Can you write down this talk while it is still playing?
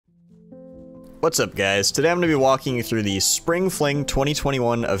What's up guys, today I'm going to be walking you through the Spring Fling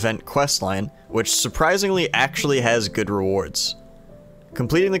 2021 event questline, which surprisingly actually has good rewards.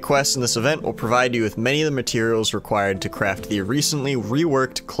 Completing the quest in this event will provide you with many of the materials required to craft the recently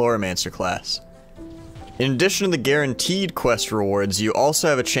reworked Chloromancer class. In addition to the guaranteed quest rewards, you also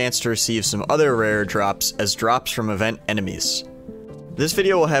have a chance to receive some other rare drops as drops from event enemies. This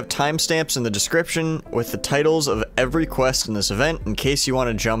video will have timestamps in the description with the titles of every quest in this event in case you want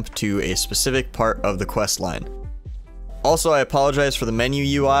to jump to a specific part of the quest line. Also, I apologize for the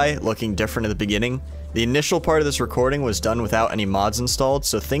menu UI looking different at the beginning. The initial part of this recording was done without any mods installed,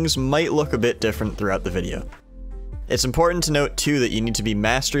 so things might look a bit different throughout the video. It's important to note too that you need to be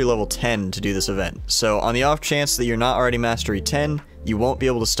Mastery level 10 to do this event, so on the off chance that you're not already Mastery 10, you won't be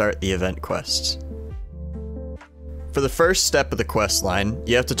able to start the event quests. For the first step of the quest line,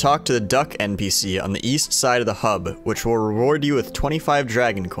 you have to talk to the duck NPC on the east side of the hub, which will reward you with 25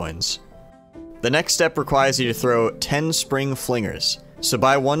 dragon coins. The next step requires you to throw 10 Spring Flingers, so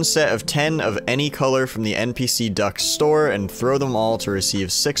buy one set of 10 of any color from the NPC duck's store and throw them all to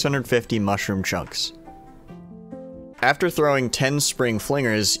receive 650 mushroom chunks. After throwing 10 Spring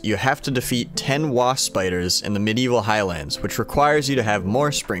Flingers, you have to defeat 10 Waspiders in the Medieval Highlands, which requires you to have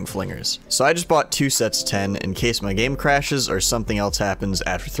more Spring Flingers. So I just bought 2 sets of 10 in case my game crashes or something else happens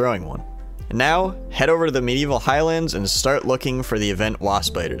after throwing one. And now, head over to the Medieval Highlands and start looking for the event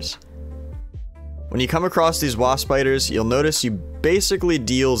Waspiders. When you come across these Waspiders, you'll notice you basically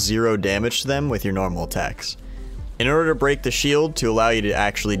deal 0 damage to them with your normal attacks. In order to break the shield to allow you to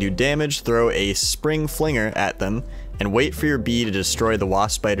actually do damage, throw a Spring Flinger at them and wait for your bee to destroy the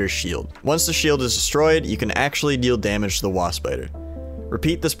Waspider's shield. Once the shield is destroyed, you can actually deal damage to the Waspider.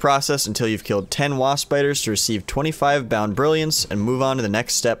 Repeat this process until you've killed 10 Waspiders to receive 25 bound brilliance and move on to the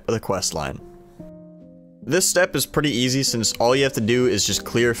next step of the quest line. This step is pretty easy since all you have to do is just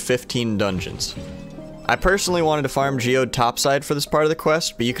clear 15 dungeons. I personally wanted to farm Geode topside for this part of the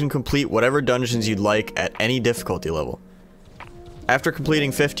quest, but you can complete whatever dungeons you'd like at any difficulty level. After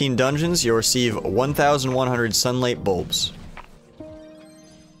completing 15 dungeons, you'll receive 1,100 sunlight bulbs.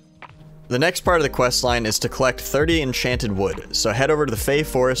 The next part of the quest line is to collect 30 Enchanted Wood, so head over to the Fey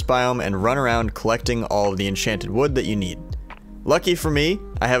Forest biome and run around collecting all of the Enchanted Wood that you need. Lucky for me,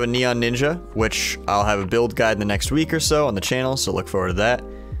 I have a Neon Ninja, which I'll have a build guide in the next week or so on the channel, so look forward to that.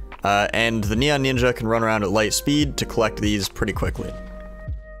 And the Neon Ninja can run around at light speed to collect these pretty quickly.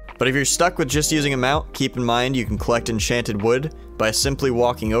 But if you're stuck with just using a mount, keep in mind you can collect Enchanted Wood by simply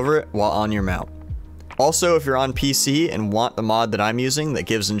walking over it while on your mount. Also, if you're on PC and want the mod that I'm using that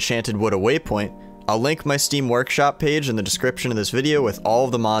gives Enchanted Wood a waypoint, I'll link my Steam Workshop page in the description of this video with all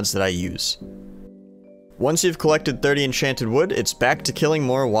of the mods that I use. Once you've collected 30 Enchanted Wood, it's back to killing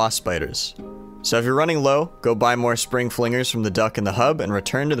more Waspiders. So if you're running low, go buy more Spring Flingers from the duck in the hub and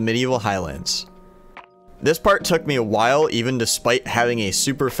return to the Medieval Highlands. This part took me a while, even despite having a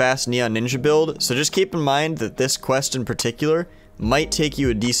super fast Neon Ninja build, so just keep in mind that this quest in particular might take you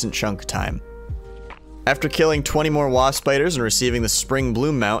a decent chunk of time. After killing 20 more Waspiders and receiving the Spring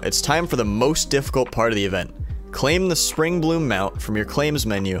Bloom mount, it's time for the most difficult part of the event. Claim the Spring Bloom mount from your claims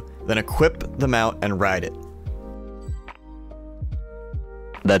menu, then equip the mount and ride it.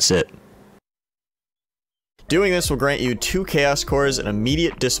 That's it. Doing this will grant you 2 Chaos Cores and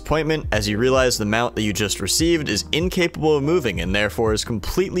immediate disappointment as you realize the mount that you just received is incapable of moving and therefore is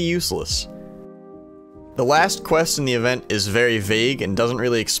completely useless. The last quest in the event is very vague and doesn't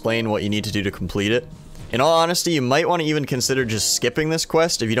really explain what you need to do to complete it. In all honesty, you might want to even consider just skipping this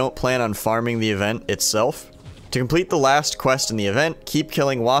quest if you don't plan on farming the event itself. To complete the last quest in the event, keep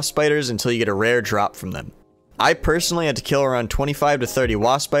killing Waspiders until you get a rare drop from them. I personally had to kill around 25 to 30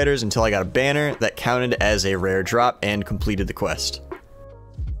 Waspiders until I got a banner that counted as a rare drop and completed the quest.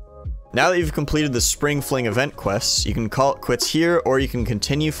 Now that you've completed the Spring Fling event quests, you can call it quits here or you can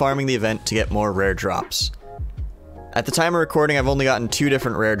continue farming the event to get more rare drops. At the time of recording, I've only gotten 2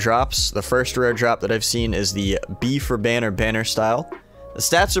 different rare drops. The first rare drop that I've seen is the B for banner style. The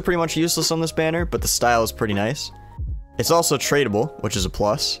stats are pretty much useless on this banner, but the style is pretty nice. It's also tradable, which is a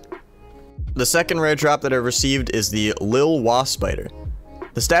plus. The second rare drop that I've received is the Lil Waspider.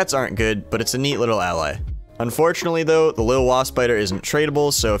 The stats aren't good, but it's a neat little ally. Unfortunately though, the Lil Waspider isn't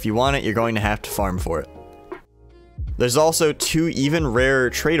tradable, so if you want it, you're going to have to farm for it. There's also 2 even rarer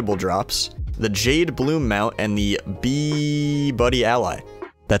tradable drops, the Jade Bloom mount and the Bee Buddy Ally.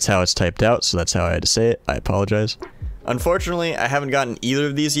 That's how it's typed out, so that's how I had to say it. I apologize. Unfortunately, I haven't gotten either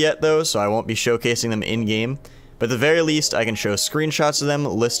of these yet though, so I won't be showcasing them in-game. But at the very least, I can show screenshots of them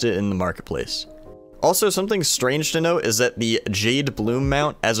listed in the marketplace. Also, something strange to note is that the Jade Bloom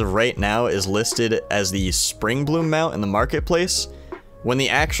mount, as of right now, is listed as the Spring Bloom mount in the marketplace, when the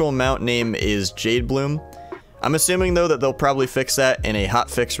actual mount name is Jade Bloom. I'm assuming though that they'll probably fix that in a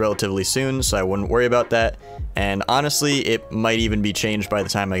hotfix relatively soon, so I wouldn't worry about that, and honestly it might even be changed by the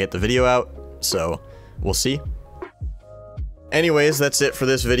time I get the video out, so we'll see. Anyways, that's it for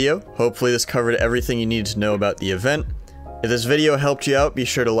this video. Hopefully this covered everything you needed to know about the event. If this video helped you out, be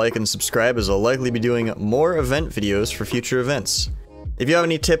sure to like and subscribe, as I'll likely be doing more event videos for future events. If you have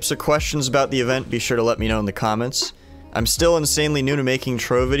any tips or questions about the event, be sure to let me know in the comments. I'm still insanely new to making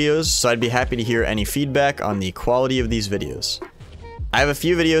Trove videos, so I'd be happy to hear any feedback on the quality of these videos. I have a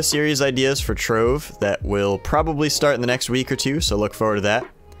few video series ideas for Trove that will probably start in the next week or two, so look forward to that.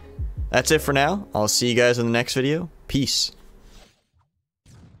 That's it for now. I'll see you guys in the next video. Peace.